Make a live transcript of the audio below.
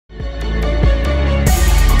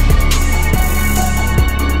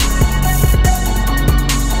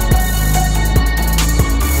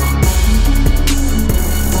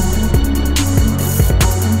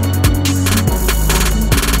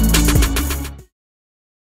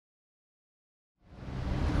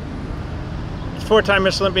four-time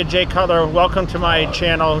Miss Olympia Jay Cutler. Welcome to my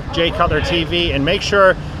channel, Jay Cutler TV, and make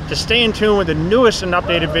sure to stay in tune with the newest and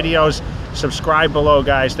updated videos. Subscribe below,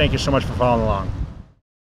 guys. Thank you so much for following along.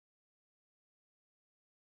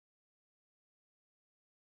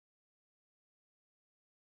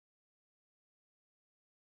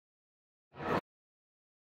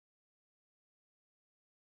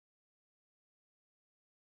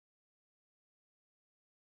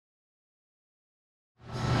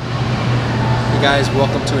 Guys,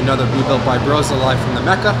 welcome to another Rebuilt by Bros live from the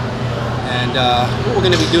Mecca. And what we're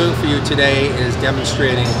going to be doing for you today is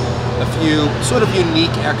demonstrating a few sort of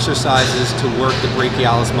unique exercises to work the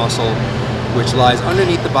brachialis muscle, which lies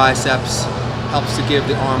underneath the biceps, helps to give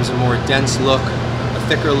the arms a more dense look, a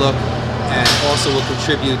thicker look, and also will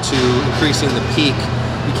contribute to increasing the peak.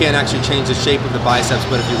 You can't actually change the shape of the biceps,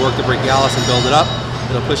 but if you work the brachialis and build it up,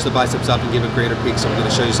 it'll push the biceps up and give a greater peak. So I'm going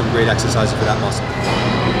to show you some great exercises for that muscle.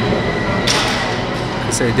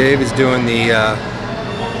 So Dave is doing the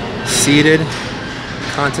seated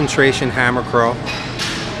concentration hammer curl.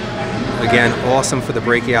 Again, awesome for the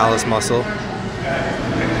brachialis muscle.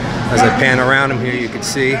 As I pan around him here, you can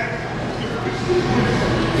see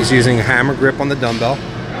he's using a hammer grip on the dumbbell.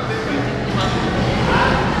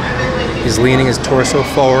 He's leaning his torso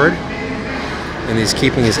forward and he's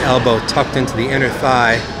keeping his elbow tucked into the inner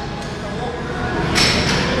thigh.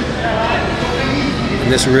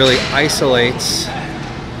 And this really isolates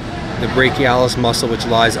the brachialis muscle, which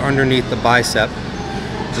lies underneath the bicep.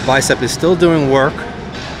 The bicep is still doing work,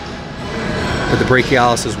 but the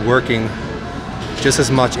brachialis is working just as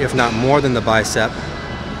much, if not more, than the bicep,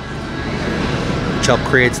 which helps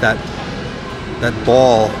creates that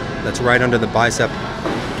ball that's right under the bicep,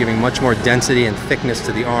 giving much more density and thickness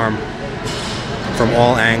to the arm from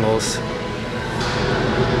all angles.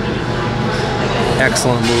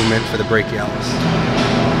 Excellent movement for the brachialis.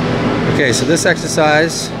 Okay, so this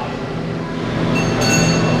exercise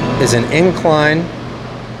is an incline,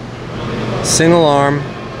 single arm,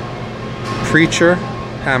 preacher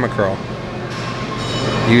hammer curl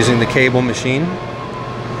using the cable machine.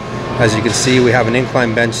 As you can see, we have an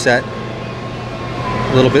incline bench set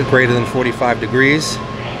a little bit greater than 45 degrees,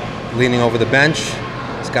 leaning over the bench.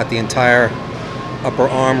 It's got the entire upper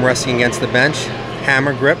arm resting against the bench,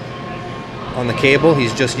 hammer grip on the cable.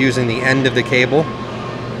 He's just using the end of the cable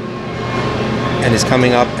and is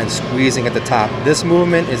coming up and squeezing at the top. This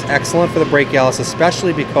movement is excellent for the brachialis,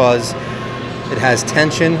 especially because it has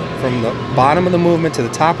tension from the bottom of the movement to the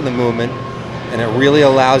top of the movement, and it really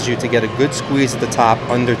allows you to get a good squeeze at the top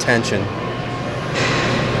under tension.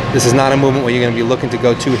 This is not a movement where you're going to be looking to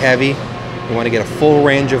go too heavy. You want to get a full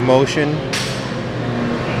range of motion.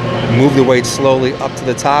 Move the weight slowly up to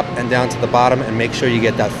the top and down to the bottom, and make sure you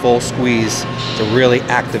get that full squeeze to really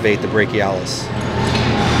activate the brachialis.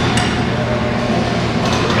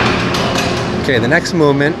 Okay, the next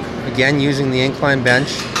movement, again using the incline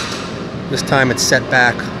bench. This time it's set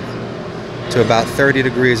back to about 30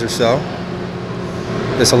 degrees or so.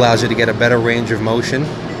 This allows you to get a better range of motion.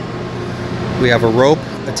 We have a rope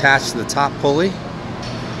attached to the top pulley.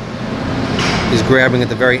 He's grabbing at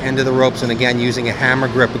the very end of the ropes, and again using a hammer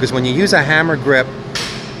grip, because when you use a hammer grip,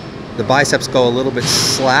 the biceps go a little bit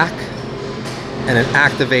slack and it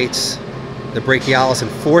activates the brachialis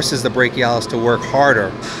and forces the brachialis to work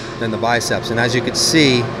harder than the biceps. And as you can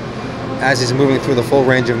see, as he's moving through the full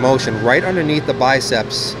range of motion, right underneath the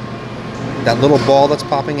biceps, that little ball that's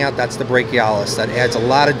popping out, that's the brachialis. That adds a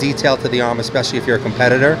lot of detail to the arm, especially if you're a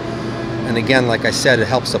competitor. And again, like I said, it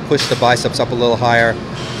helps to push the biceps up a little higher,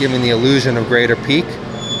 giving the illusion of greater peak.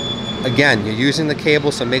 Again, you're using the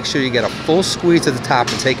cable, so make sure you get a full squeeze at the top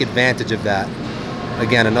and take advantage of that.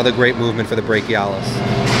 Again, another great movement for the brachialis.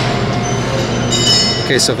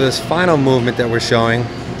 Okay, so for this final movement that we're showing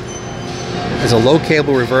is a low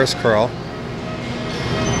cable reverse curl.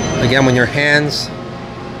 Again, when your hands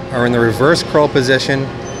are in the reverse curl position,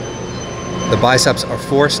 the biceps are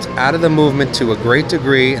forced out of the movement to a great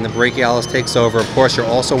degree and the brachialis takes over. Of course, you're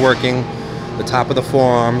also working the top of the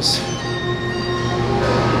forearms,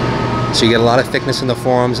 so you get a lot of thickness in the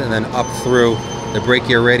forearms and then up through the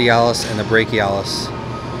brachioradialis and the brachialis.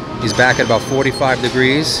 He's back at about 45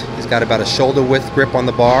 degrees. He's got about a shoulder width grip on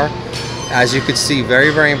the bar. As you can see,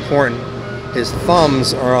 very, very important, his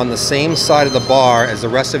thumbs are on the same side of the bar as the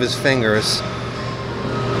rest of his fingers,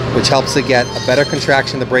 which helps to get a better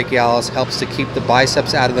contraction of the brachialis, helps to keep the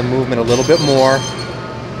biceps out of the movement a little bit more,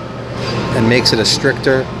 and makes it a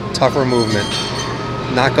stricter, tougher movement.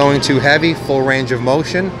 Not going too heavy, full range of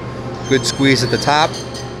motion, good squeeze at the top.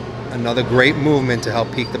 Another great movement to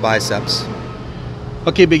help peak the biceps.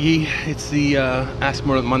 Okay, Big E, it's the Ask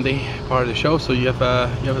More Monday part of the show. So you have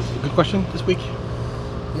a good question this week?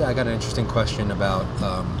 Yeah, I got an interesting question about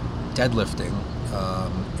deadlifting,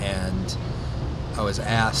 and I was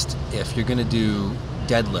asked if you're going to do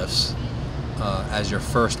deadlifts as your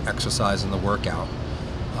first exercise in the workout,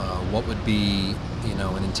 what would be,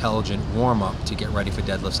 an intelligent warm-up to get ready for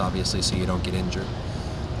deadlifts, obviously, so you don't get injured.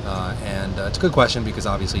 And it's a good question because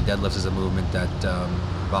obviously deadlifts is a movement that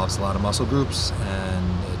involves a lot of muscle groups,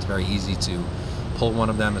 and it's very easy to pull one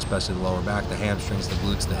of them, especially the lower back, the hamstrings, the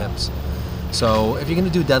glutes, the hips. So if you're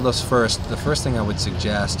going to do deadlifts first, the first thing I would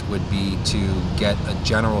suggest would be to get a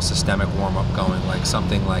general systemic warm-up going, like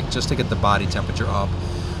something like just to get the body temperature up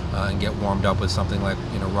and get warmed up with something like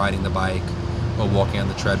riding the bike or walking on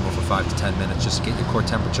the treadmill for 5 to 10 minutes, just to get your core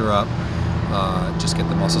temperature up, just get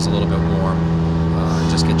the muscles a little bit warm,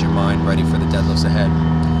 just get your mind ready for the deadlifts ahead.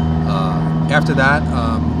 After that,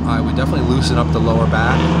 I would definitely loosen up the lower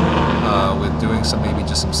back with doing maybe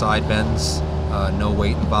just some side bends. No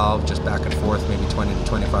weight involved, just back and forth, maybe 20 to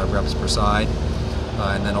 25 reps per side.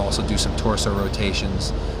 And then also do some torso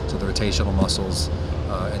rotations, so the rotational muscles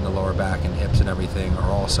in the lower back and hips and everything are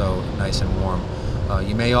also nice and warm.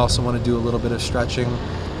 You may also want to do a little bit of stretching,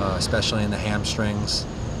 especially in the hamstrings,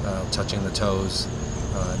 touching the toes,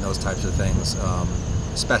 and those types of things,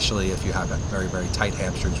 especially if you have very, very tight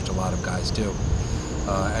hamstrings, which a lot of guys do.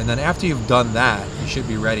 And then after you've done that, you should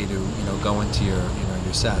be ready to go into your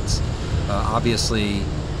sets. Obviously,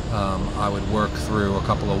 I would work through a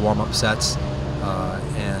couple of warm-up sets,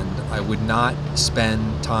 and I would not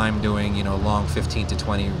spend time doing long 15 to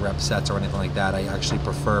 20 rep sets or anything like that. I actually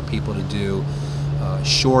prefer people to do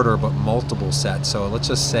shorter but multiple sets. So let's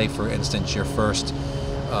just say, for instance, your first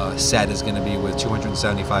set is going to be with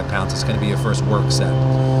 275 pounds. It's going to be your first work set.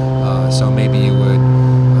 So maybe you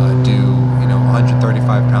would do 135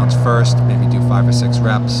 pounds first, maybe do 5 or 6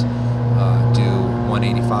 reps, do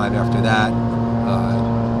 185 after that,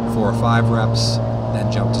 4 or 5 reps, then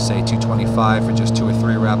jump to say 225 for just 2 or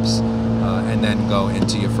 3 reps, and then go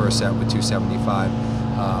into your first set with 275.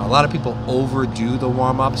 A lot of people overdo the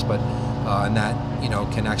warm-ups, but and that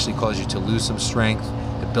can actually cause you to lose some strength.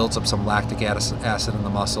 It builds up some lactic acid in the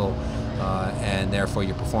muscle, and therefore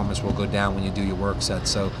your performance will go down when you do your work sets.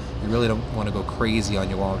 So you really don't want to go crazy on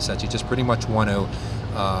your warm-up sets. You just pretty much want to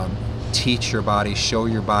teach your body, show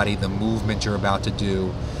your body the movement you're about to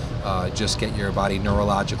do, just get your body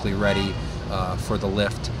neurologically ready for the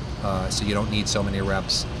lift, so you don't need so many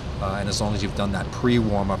reps, and as long as you've done that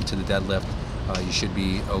pre-warm-up to the deadlift, you should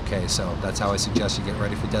be okay. So that's how I suggest you get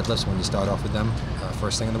ready for deadlifts when you start off with them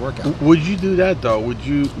first thing in the workout. Would you do that though? Would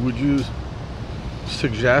you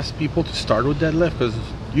suggest people to start with deadlift, because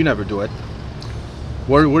you never do it?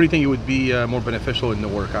 Where do you think it would be more beneficial in the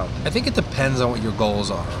workout? I think it depends on what your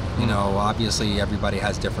goals are. Obviously everybody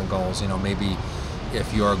has different goals. Maybe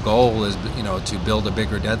if your goal is to build a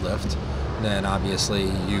bigger deadlift, then obviously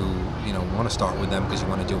you want to start with them because you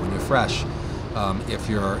want to do it when you're fresh. If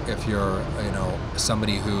you're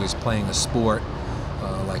somebody who is playing a sport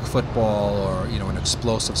like football or an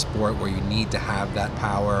explosive sport where you need to have that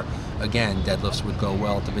power, again, deadlifts would go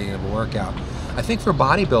well at the beginning of a workout. I think for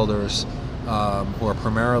bodybuilders who are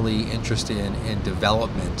primarily interested in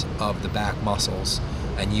development of the back muscles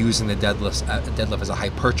and using the deadlift as a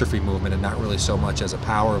hypertrophy movement and not really so much as a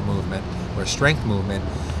power movement or a strength movement,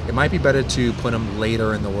 it might be better to put them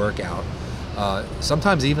later in the workout.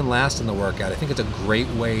 Sometimes even last in the workout. I think it's a great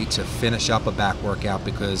way to finish up a back workout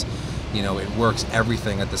because it works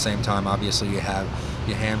everything at the same time. Obviously you have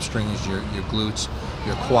your hamstrings, your glutes,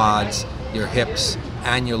 your quads, your hips,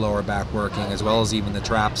 and your lower back working, as well as even the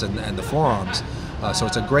traps and the forearms. So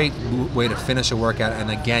it's a great way to finish a workout,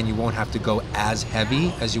 and again, you won't have to go as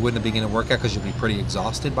heavy as you would in the beginning of a workout because you'll be pretty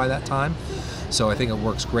exhausted by that time. So I think it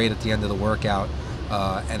works great at the end of the workout,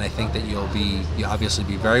 and I think that you'll obviously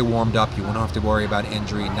be very warmed up. You won't have to worry about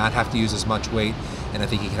injury, not have to use as much weight, and I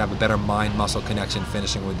think you can have a better mind-muscle connection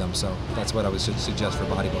finishing with them. So that's what I would suggest for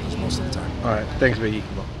bodybuilders most of the time. All right, thanks, Biggie.